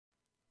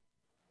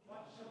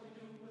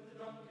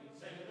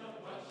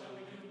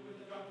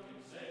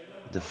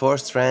The 4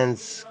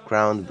 strands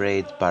crown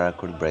braid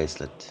paracord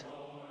bracelet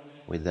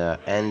with the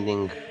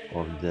ending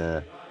of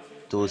the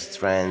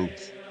 2-strand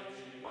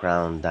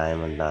crown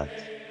diamond knot,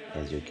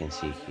 as you can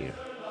see here.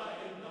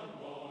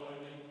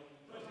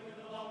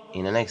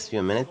 In the next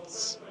few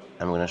minutes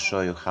I'm gonna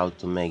show you how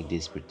to make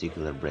this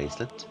particular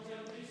bracelet.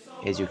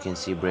 As you can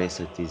see,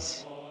 bracelet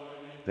is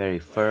very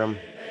firm,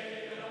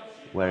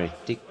 very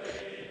thick,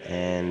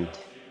 and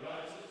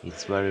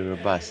it's very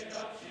robust.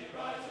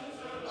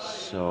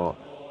 So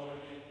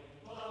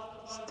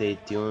stay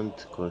tuned,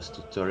 cause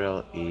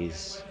tutorial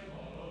is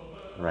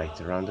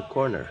right around the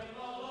corner.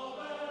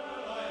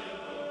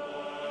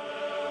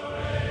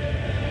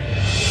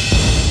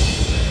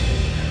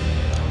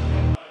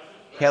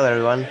 Hello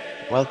everyone,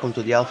 welcome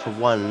to the Alpha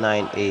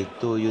One982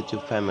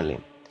 YouTube family.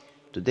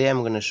 Today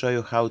I'm gonna show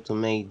you how to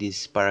make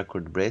this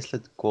paracord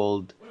bracelet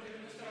called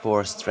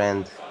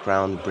 4-strand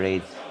crown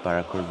braid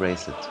paracord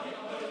bracelet.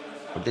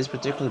 For this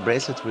particular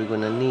bracelet we're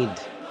gonna need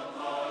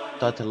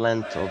total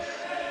length of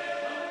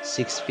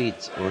 6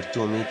 feet or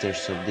 2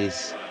 meters of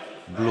this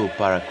blue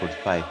paracord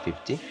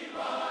 550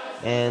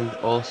 and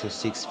also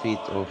 6 feet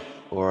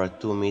or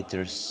 2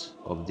 meters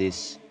of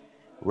this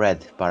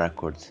red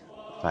paracord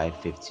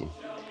 550.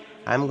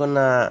 I'm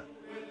gonna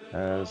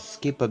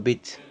skip a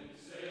bit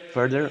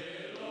further,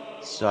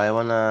 so I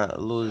wanna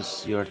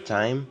lose your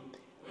time.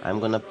 I'm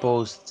gonna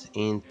post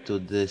into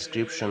the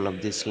description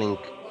of this link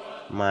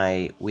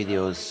my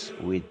videos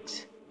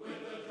with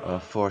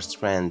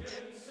 4-strand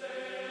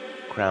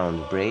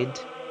crown braid,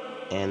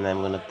 and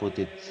I'm gonna put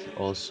it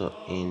also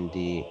in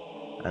the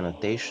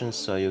annotation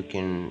so you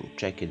can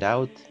check it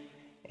out.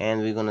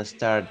 And we're gonna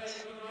start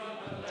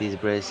this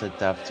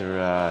bracelet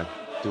after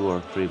 2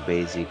 or 3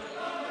 basic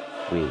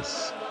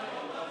weaves.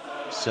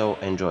 So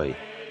enjoy.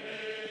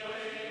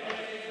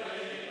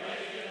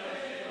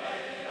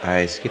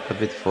 I skip a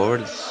bit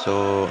forward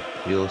so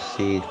you'll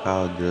see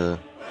how the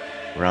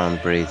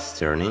round braid is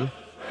turning.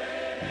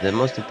 The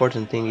most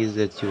important thing is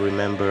that you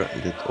remember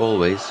that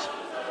always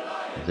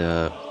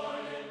the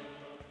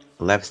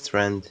left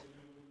strand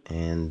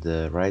and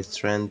the right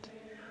strand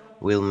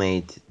will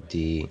make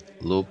the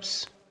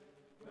loops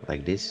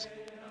like this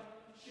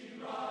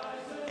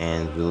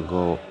and will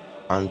go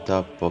on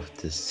top of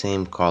the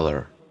same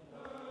color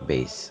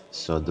base.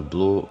 So the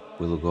blue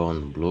will go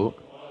on blue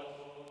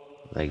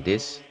like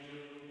this,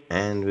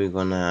 and we're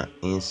gonna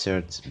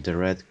insert the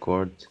red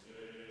cord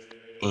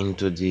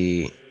into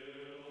the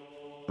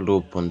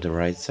loop on the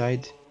right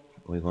side.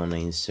 We're gonna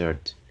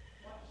insert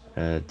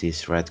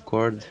this red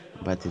cord,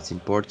 but it's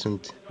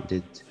important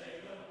that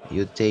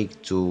you take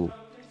to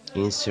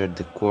insert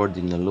the cord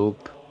in the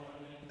loop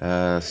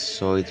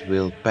so it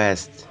will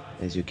pass,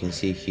 as you can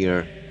see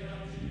here,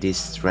 this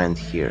strand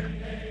here,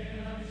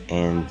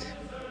 and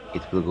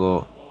it will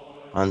go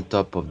on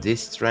top of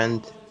this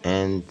strand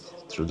and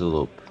through the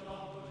loop,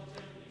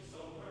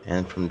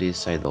 and from this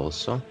side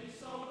also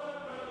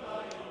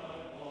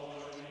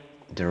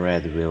the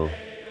red will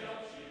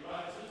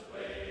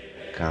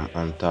come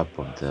on top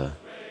of the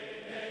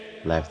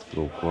left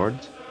blue cord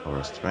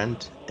or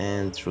strand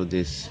and through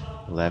this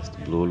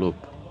left blue loop.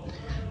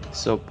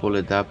 So pull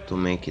it up to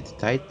make it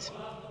tight,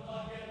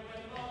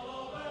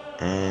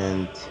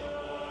 and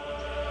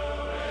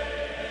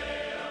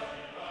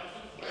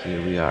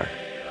here we are.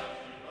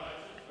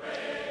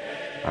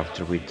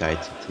 After we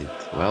tighten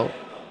it well,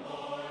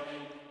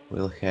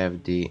 we'll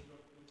have the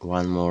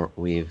one more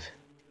weave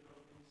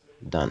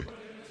done.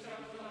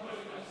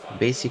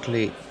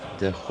 Basically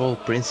the whole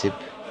principle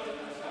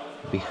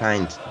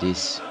behind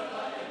this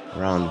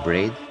round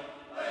braid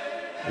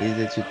is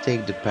that you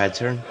take the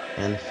pattern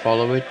and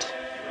follow it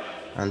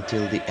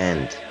until the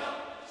end.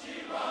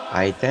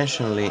 I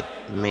intentionally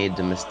made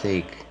the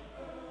mistake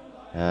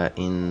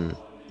in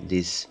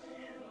these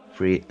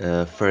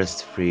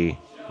first 3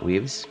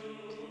 weaves.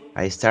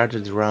 I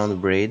started the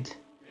round braid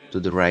to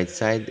the right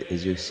side,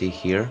 as you see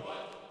here.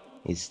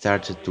 It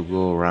started to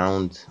go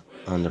around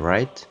on the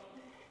right,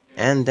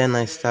 and then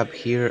I stop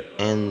here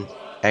and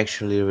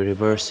actually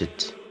reverse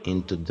it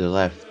into the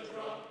left,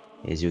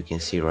 as you can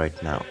see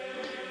right now.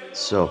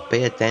 So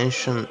pay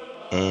attention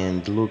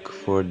and look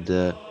for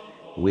the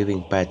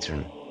weaving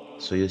pattern.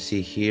 So you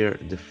see here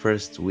the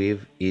first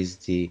weave is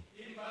the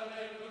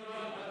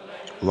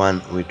one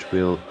which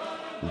will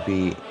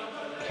be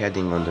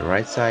heading on the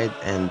right side,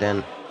 and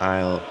then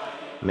I'll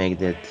make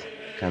that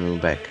coming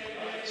back.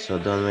 So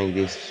don't make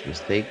this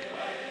mistake.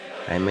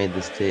 I made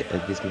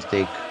this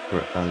mistake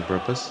on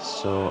purpose,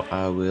 so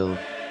I will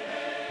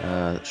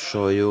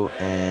show you,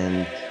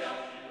 and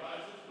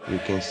you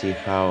can see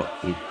how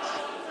it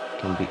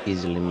can be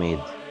easily made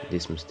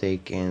this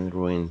mistake and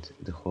ruined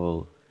the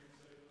whole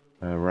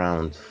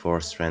round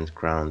 4-strand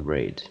crown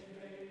braid.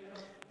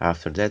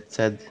 After that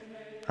said,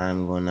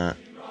 I'm gonna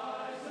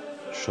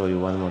show you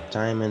one more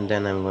time, and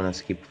then I'm gonna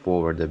skip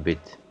forward a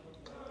bit,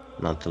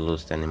 not to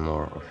lose any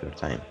more of your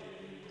time.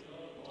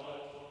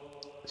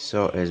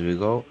 So as we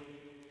go,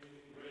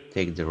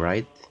 take the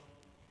red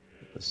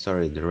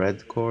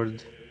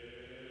cord,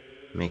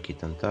 make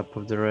it on top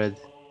of the red,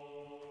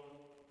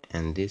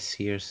 and this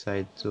here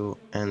side too,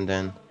 and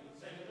then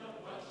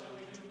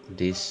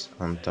this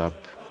on top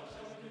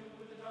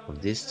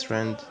of this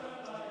strand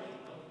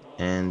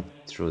and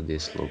through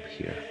this loop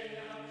here,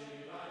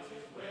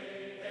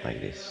 like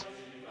this.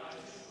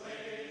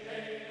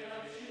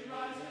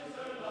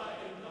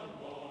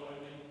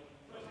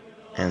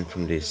 And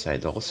from this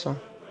side also.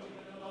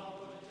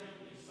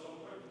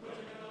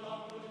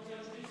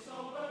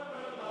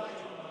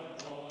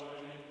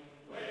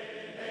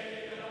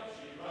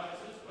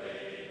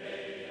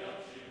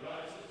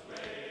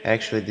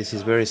 Actually, this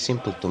is very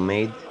simple to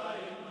make,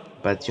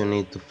 but you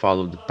need to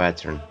follow the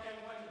pattern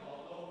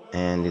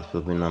and it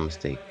will be no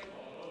mistake.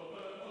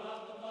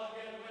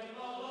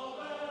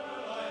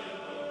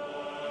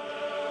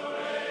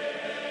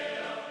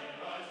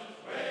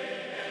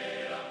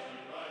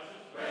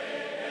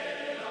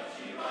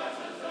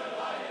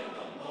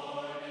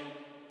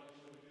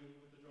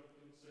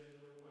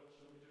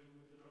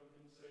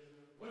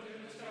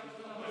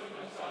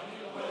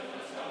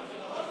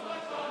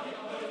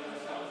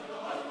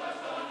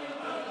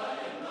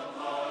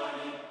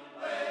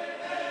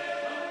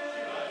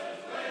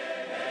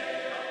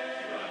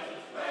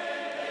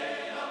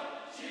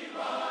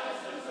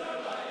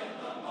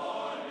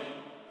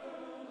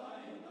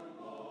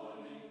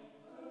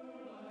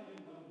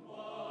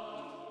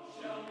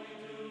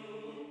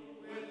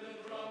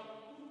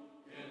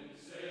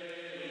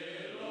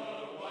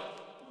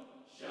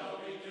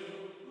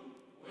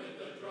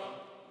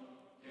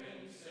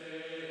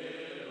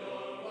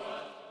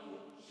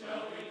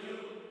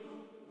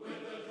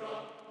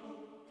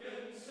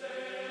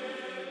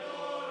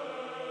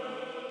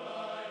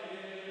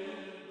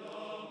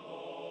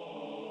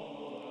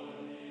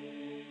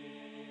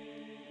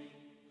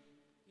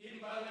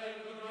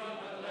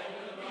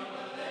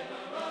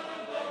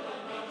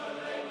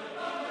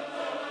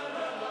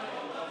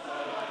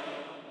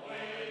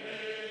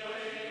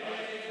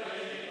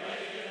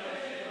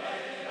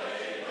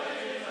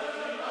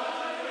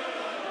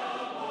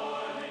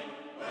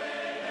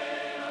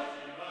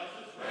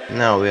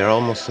 Now we are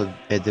almost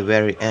at the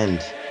very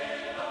end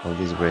of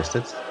this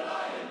bracelet.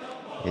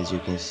 As you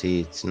can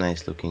see, it's a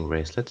nice looking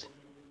bracelet,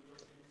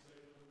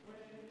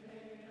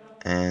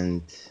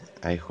 and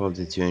I hope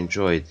that you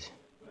enjoyed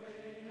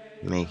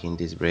making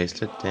this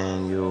bracelet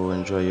and you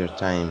enjoy your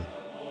time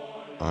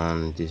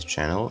on this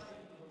channel.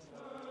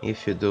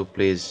 If you do,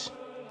 please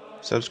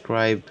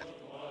subscribe,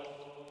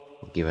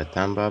 give a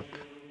thumb up,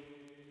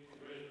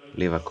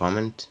 leave a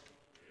comment,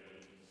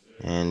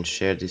 and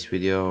share this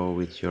video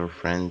with your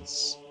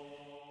friends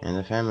and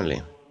the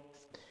family.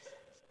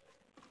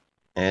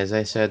 As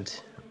I said,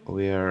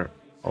 we are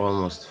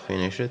almost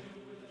finished,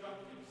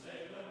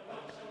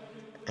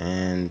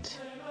 and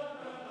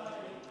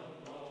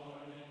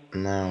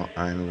now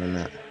I'm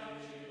gonna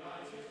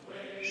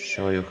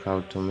show you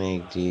how to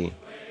make the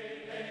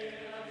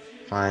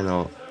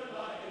final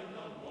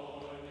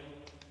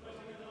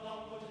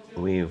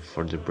weave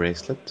for the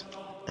bracelet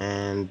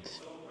and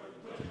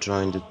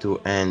join the two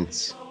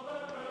ends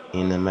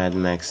in a Mad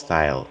Max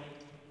style,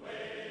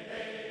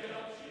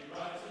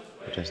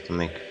 just to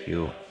make a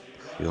few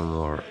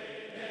more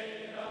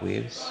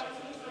weaves.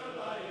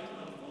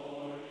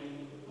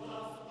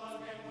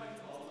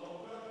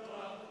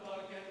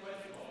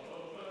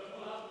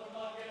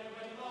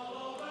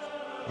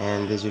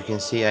 And as you can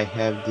see, I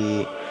have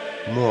the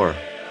more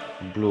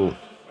blue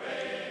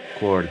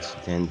cord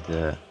than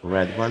the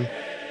red one.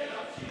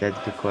 That's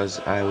because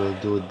I will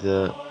do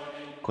the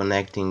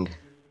connecting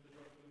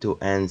two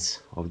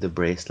ends of the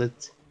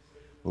bracelet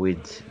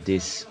with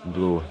this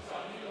blue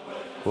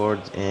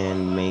cord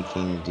and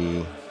making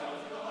the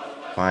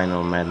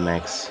final Mad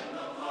Max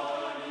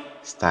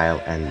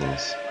style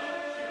endings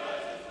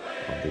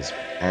of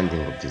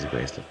this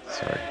bracelet.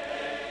 Sorry.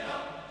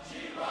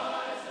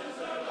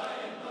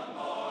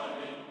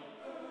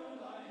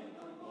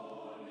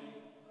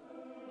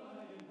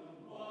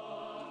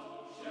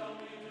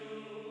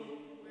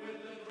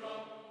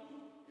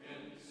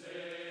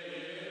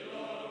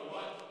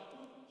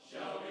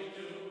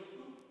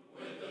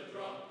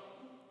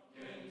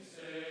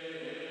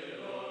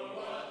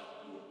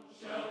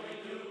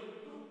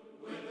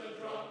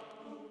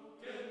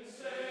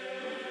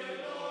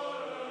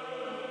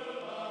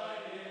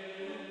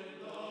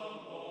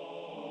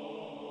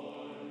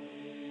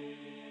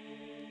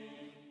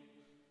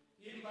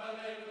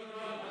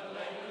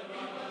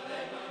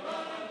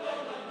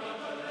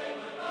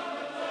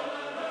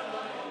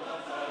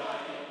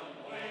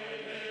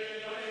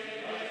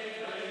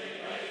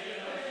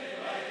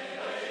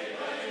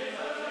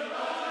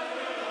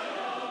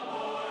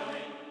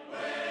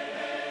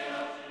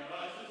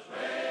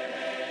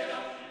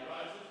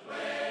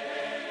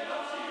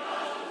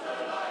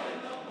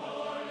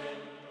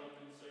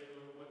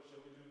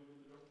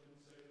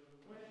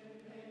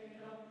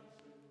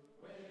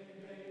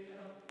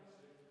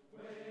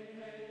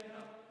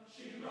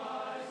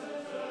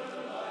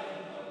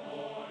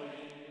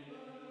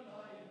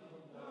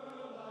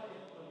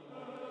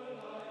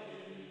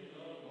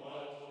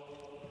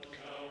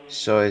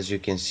 So as you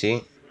can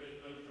see,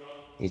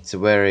 it's a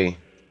very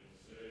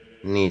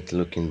neat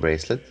looking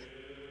bracelet.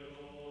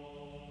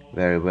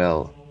 Very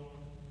well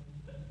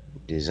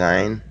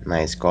designed,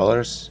 nice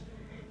colors,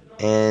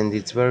 and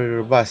it's very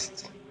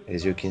robust,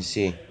 as you can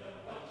see.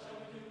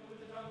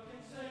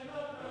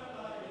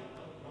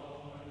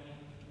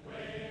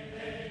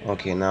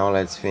 Okay, now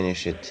let's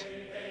finish it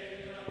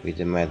with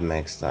the Mad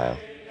Max style.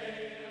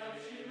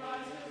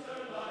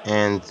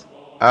 And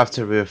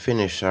after we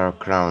finish our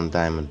crown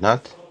diamond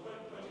knot,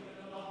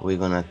 we're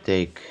gonna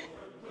take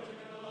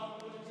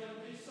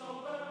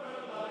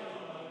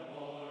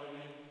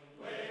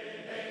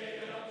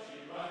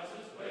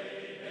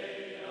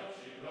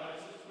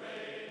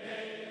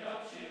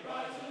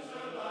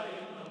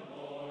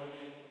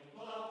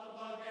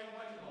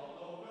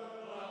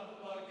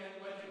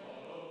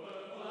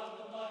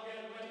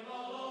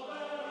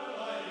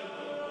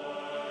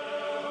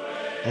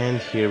and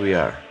here we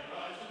are.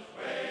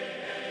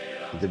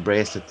 The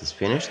bracelet is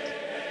finished.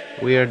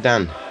 We are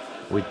done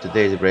with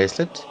today's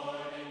bracelet.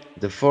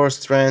 The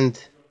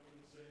 4-strand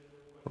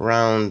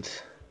round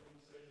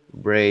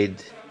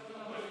braid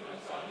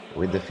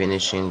with the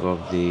finishing of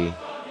the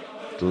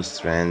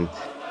 2-strand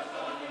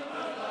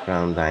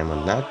crown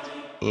diamond knot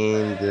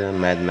in the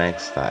Mad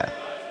Max style.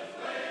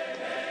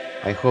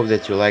 I hope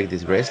that you like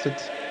this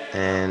bracelet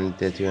and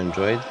that you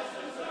enjoyed.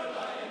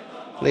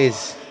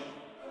 Please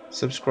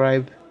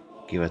subscribe,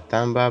 give a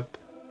thumb up,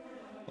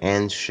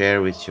 and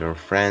share with your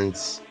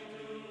friends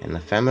and the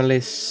family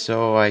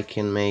so I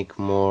can make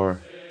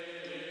more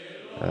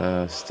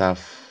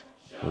stuff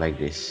like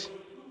this.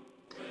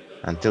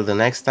 Until the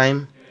next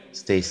time,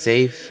 stay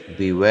safe,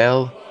 be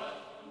well,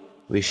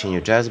 wishing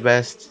you just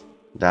best.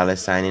 Dale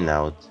signing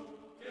out.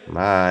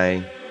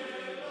 Bye.